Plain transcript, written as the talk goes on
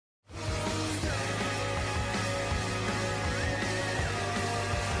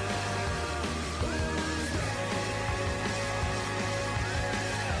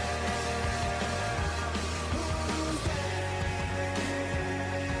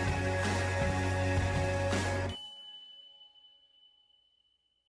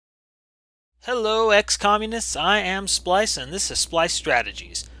Hello, ex-communists, I am Spliced, and this is Spliced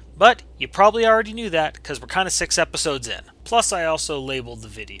Strategies. But you probably already knew that, because we're kind of 6 episodes in. Plus, I also labeled the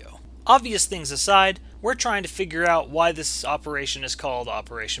video. Obvious things aside, we're trying to figure out why this operation is called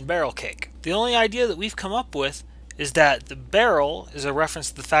Operation Barrel Cake. The only idea that we've come up with is that the barrel is a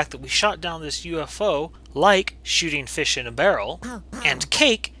reference to the fact that we shot down this UFO like shooting fish in a barrel, and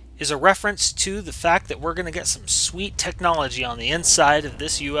cake is a reference to the fact that we're going to get some sweet technology on the inside of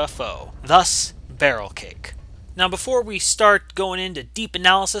this UFO. Thus, barrel cake. Now before we start going into deep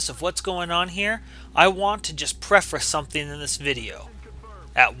analysis of what's going on here, I want to just preface something in this video.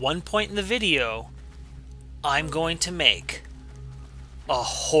 At one point in the video, I'm going to make a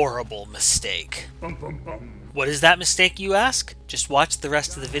horrible mistake. What is that mistake, you ask? Just watch the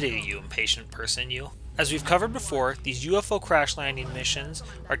rest of the video, you impatient person, you. As we've covered before, these UFO crash landing missions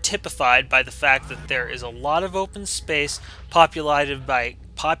are typified by the fact that there is a lot of open space populated by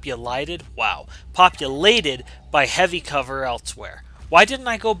heavy cover elsewhere. Why didn't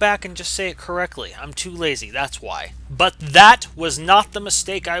I go back and just say it correctly? I'm too lazy, that's why. But that was not the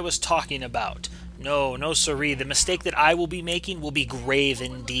mistake I was talking about. No siree, the mistake that I will be making will be grave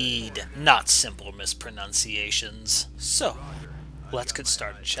indeed, not simple mispronunciations. So, let's get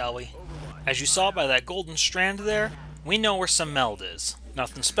started, shall we? As you saw by that golden strand there, we know where some meld is.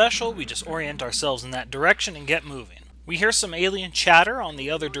 Nothing special, we just orient ourselves in that direction and get moving. We hear some alien chatter on the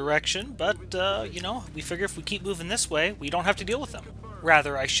other direction, but, we figure if we keep moving this way, we don't have to deal with them.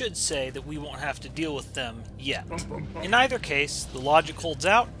 Rather, I should say that we won't have to deal with them yet. In either case, the logic holds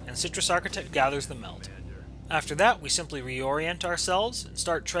out, and Citrus Architect gathers the meld. After that, we simply reorient ourselves and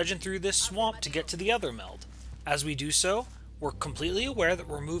start trudging through this swamp to get to the other meld. As we do so, we're completely aware that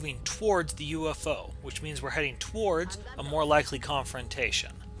we're moving towards the UFO, which means we're heading towards a more likely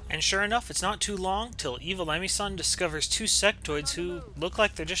confrontation. And sure enough, it's not too long till Evil Emi-san discovers 2 sectoids who look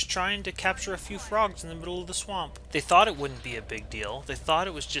like they're just trying to capture a few frogs in the middle of the swamp. They thought it wouldn't be a big deal, they thought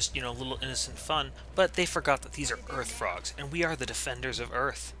it was just, little innocent fun, but they forgot that these are Earth frogs, and we are the defenders of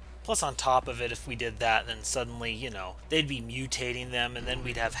Earth. Plus on top of it, if we did that, then suddenly, they'd be mutating them, and then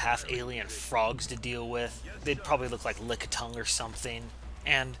we'd have half-alien frogs to deal with. They'd probably look like Lickitung or something.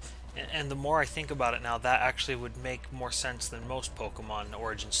 And the more I think about it now, that actually would make more sense than most Pokemon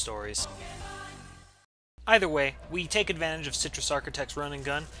origin stories. Either way, we take advantage of Citrus Architect's running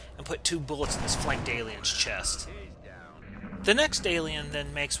gun and put 2 bullets in this flanked alien's chest. The next alien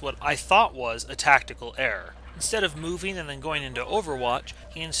then makes what I thought was a tactical error. Instead of moving and then going into Overwatch,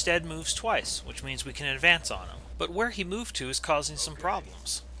 he instead moves twice, which means we can advance on him. But where he moved to is causing some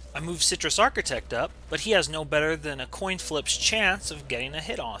problems. I move Citrus Architect up, but he has no better than a coin flip's chance of getting a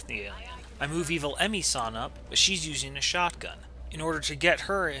hit on the alien. I move Evil Emi-san up, but she's using a shotgun. In order to get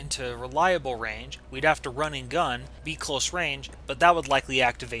her into reliable range, we'd have to run and gun, be close range, but that would likely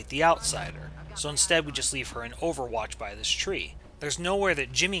activate the outsider. So instead we just leave her in Overwatch by this tree. There's nowhere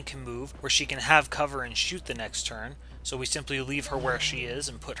that Jimmy can move where she can have cover and shoot the next turn, so we simply leave her where she is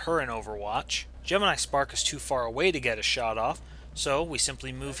and put her in Overwatch. Gemini Spark is too far away to get a shot off, so we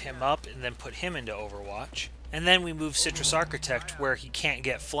simply move him up and then put him into Overwatch. And then we move Citrus Architect where he can't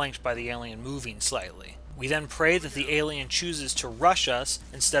get flanked by the alien moving slightly. We then pray that the alien chooses to rush us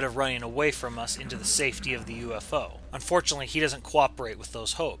instead of running away from us into the safety of the UFO. Unfortunately, he doesn't cooperate with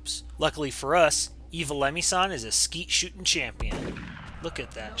those hopes. Luckily for us, Evil Emi-san is a skeet shooting champion. Look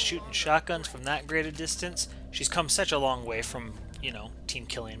at that, shooting shotguns from that great a distance. She's come such a long way from, team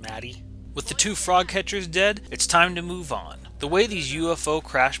killing Maddie. With the 2 frog catchers dead, it's time to move on. The way these UFO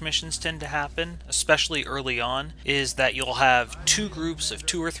crash missions tend to happen, especially early on, is that you'll have 2 groups of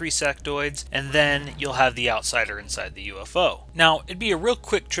 2 or 3 sectoids, and then you'll have the outsider inside the UFO. Now, it'd be a real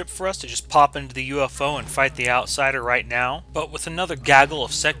quick trip for us to just pop into the UFO and fight the outsider right now, but with another gaggle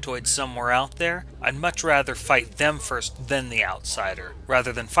of sectoids somewhere out there, I'd much rather fight them first than the outsider,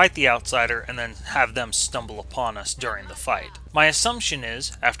 rather than fight the outsider and then have them stumble upon us during the fight. My assumption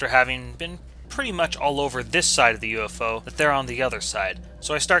is, after having been pretty much all over this side of the UFO, that they're on the other side,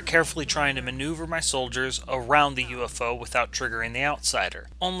 so I start carefully trying to maneuver my soldiers around the UFO without triggering the outsider.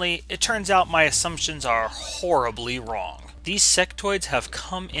 Only, it turns out my assumptions are horribly wrong. These sectoids have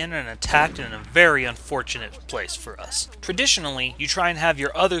come in and attacked in a very unfortunate place for us. Traditionally, you try and have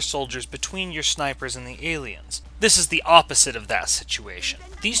your other soldiers between your snipers and the aliens. This is the opposite of that situation.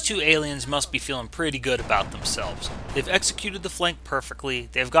 These 2 aliens must be feeling pretty good about themselves. They've executed the flank perfectly,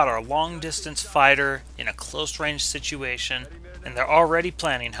 they've got our long-distance fighter in a close-range situation, and they're already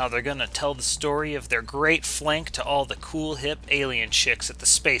planning how they're gonna tell the story of their great flank to all the cool hip alien chicks at the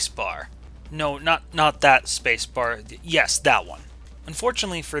space bar. No, not that space bar. Yes, that one.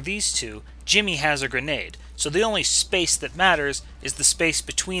 Unfortunately for these two, Jimmy has a grenade, so the only space that matters is the space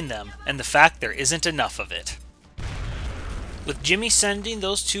between them and the fact there isn't enough of it. With Jimmy sending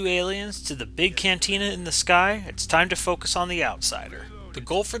those two aliens to the big cantina in the sky, it's time to focus on the outsider. The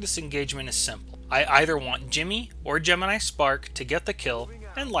goal for this engagement is simple. I either want Jimmy or Gemini Spark to get the kill,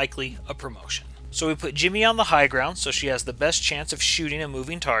 and likely a promotion. So we put Jimmy on the high ground so she has the best chance of shooting a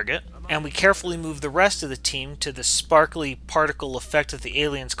moving target, and we carefully move the rest of the team to the sparkly particle effect that the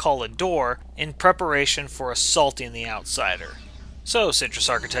aliens call a door in preparation for assaulting the outsider. So Citrus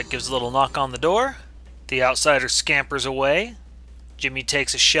Architect gives a little knock on the door, the outsider scampers away, Jimmy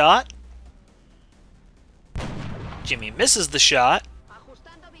takes a shot, Jimmy misses the shot,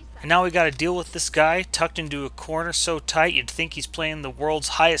 and now we gotta deal with this guy tucked into a corner so tight you'd think he's playing the world's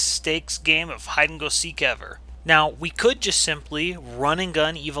highest stakes game of hide-and-go-seek ever. Now, we could just simply run and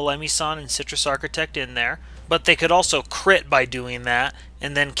gun Evil Emi-san and Citrus Architect in there, but they could also crit by doing that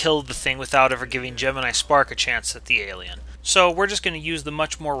and then kill the thing without ever giving Gemini Spark a chance at the alien. So we're just going to use the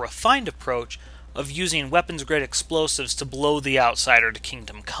much more refined approach of using weapons-grade explosives to blow the outsider to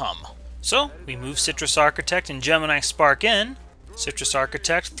Kingdom Come. So, we move Citrus Architect and Gemini Spark in. Citrus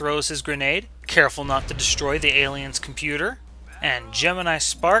Architect throws his grenade, careful not to destroy the alien's computer, and Gemini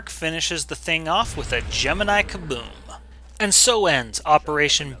Spark finishes the thing off with a Gemini Kaboom. And so ends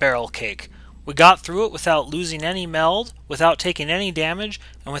Operation Barrel Cake. We got through it without losing any meld, without taking any damage,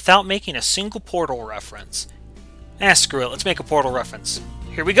 and without making a single Portal reference. Screw it, let's make a Portal reference.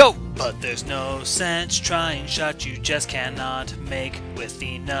 Here we go! But there's no sense trying shots you just cannot make. With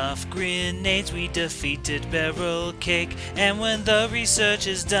enough grenades we defeated Barrel Cake. And when the research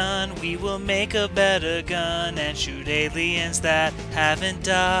is done, we will make a better gun and shoot aliens that haven't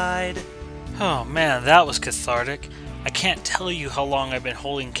died. Oh man, that was cathartic. I can't tell you how long I've been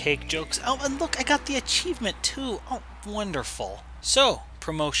holding cake jokes. Oh, and look, I got the achievement too. Oh, wonderful. So,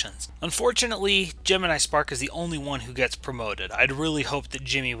 promotions. Unfortunately, Gemini Spark is the only one who gets promoted. I'd really hoped that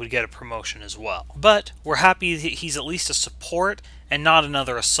Jimmy would get a promotion as well. But we're happy that he's at least a support and not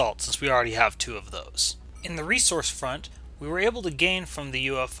another assault, since we already have two of those. In the resource front, we were able to gain from the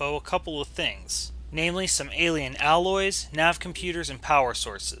UFO a couple of things. Namely, some alien alloys, nav computers, and power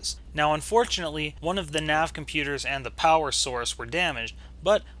sources. Now unfortunately, one of the nav computers and the power source were damaged,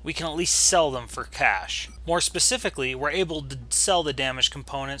 but we can at least sell them for cash. More specifically, we're able to sell the damaged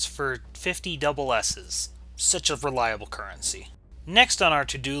components for 50 double S's. Such a reliable currency. Next on our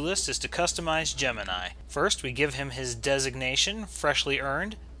to-do list is to customize Gemini. First, we give him his designation, freshly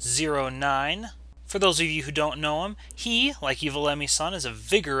earned, 09. For those of you who don't know him, he, like Evil Emi-san, is a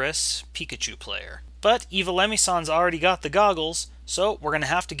vigorous Pikachu player. But Evil Emi-san's already got the goggles, so we're going to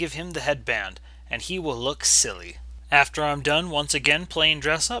have to give him the headband, and he will look silly. After I'm done once again playing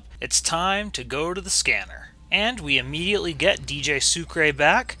dress-up, it's time to go to the scanner. And we immediately get DJ Sucre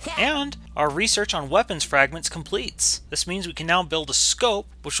back, and our research on weapons fragments completes. This means we can now build a scope,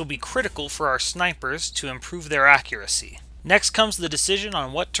 which will be critical for our snipers to improve their accuracy. Next comes the decision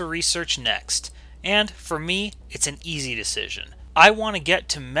on what to research next. And for me, it's an easy decision. I want to get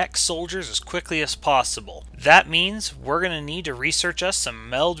to mech soldiers as quickly as possible. That means we're going to need to research us some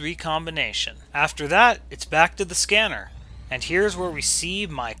meld recombination. After that, it's back to the scanner. And here's where we see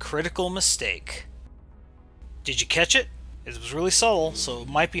my critical mistake. Did you catch it? It was really subtle, so it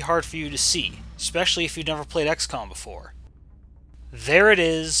might be hard for you to see, especially if you've never played XCOM before. There it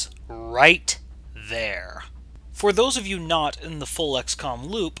is, right there. For those of you not in the full XCOM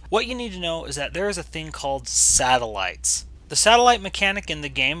loop, what you need to know is that there is a thing called satellites. The satellite mechanic in the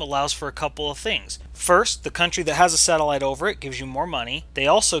game allows for a couple of things. First, the country that has a satellite over it gives you more money. They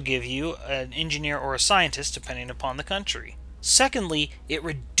also give you an engineer or a scientist depending upon the country. Secondly, it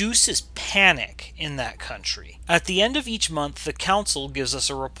reduces panic in that country. At the end of each month, the council gives us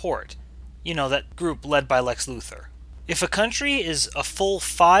a report. You know, that group led by Lex Luthor. If a country is a full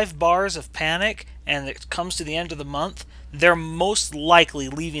 5 bars of panic and it comes to the end of the month, they're most likely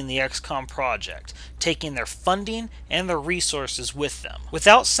leaving the XCOM project, taking their funding and their resources with them.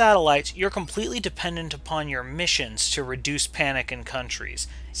 Without satellites, you're completely dependent upon your missions to reduce panic in countries.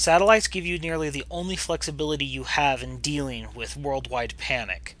 Satellites give you nearly the only flexibility you have in dealing with worldwide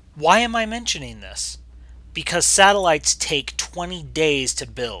panic. Why am I mentioning this? Because satellites take 20 days to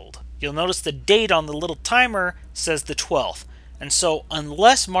build. You'll notice the date on the little timer says the 12th, and so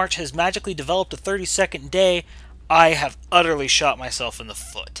unless March has magically developed a 30-second day, I have utterly shot myself in the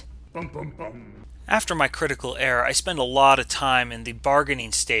foot. After my critical error, I spend a lot of time in the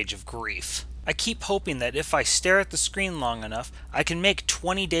bargaining stage of grief. I keep hoping that if I stare at the screen long enough, I can make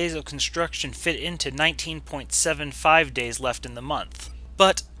 20 days of construction fit into 19.75 days left in the month.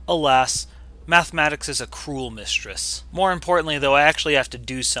 But, alas, Mathematics is a cruel mistress. More importantly though, I actually have to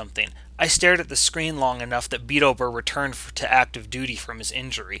do something. I stared at the screen long enough that Beetober returned to active duty from his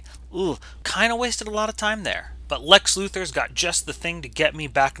injury. Ooh, kinda wasted a lot of time there. But Lex Luthor's got just the thing to get me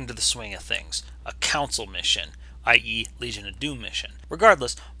back into the swing of things. A council mission, i.e. Legion of Doom mission.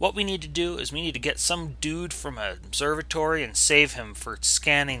 Regardless, what we need to do is we need to get some dude from an observatory and save him for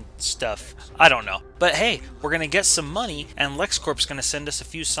scanning stuff. I don't know. But hey, we're gonna get some money and LexCorp's gonna send us a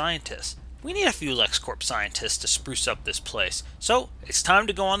few scientists. We need a few LexCorp scientists to spruce up this place. So, it's time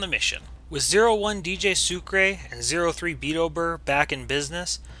to go on the mission. With 01 DJ Sucre and 03 Beetober back in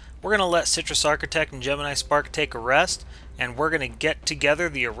business, we're going to let Citrus Architect and Gemini Spark take a rest, and we're going to get together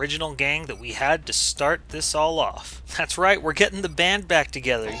the original gang that we had to start this all off. That's right, we're getting the band back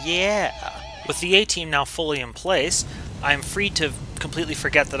together, yeah! With the A-Team now fully in place, I'm free to completely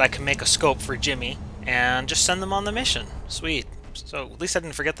forget that I can make a scope for Jimmy, and just send them on the mission. Sweet. So, at least I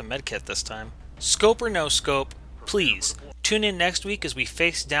didn't forget the medkit this time. Scope or no scope, please, tune in next week as we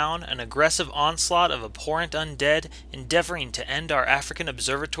face down an aggressive onslaught of abhorrent undead endeavoring to end our African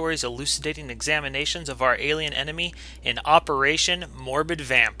observatory's elucidating examinations of our alien enemy in Operation Morbid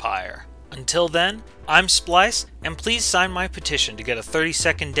Vampire. Until then, I'm Spliced, and please sign my petition to get a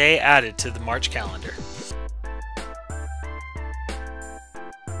 30-second day added to the March calendar.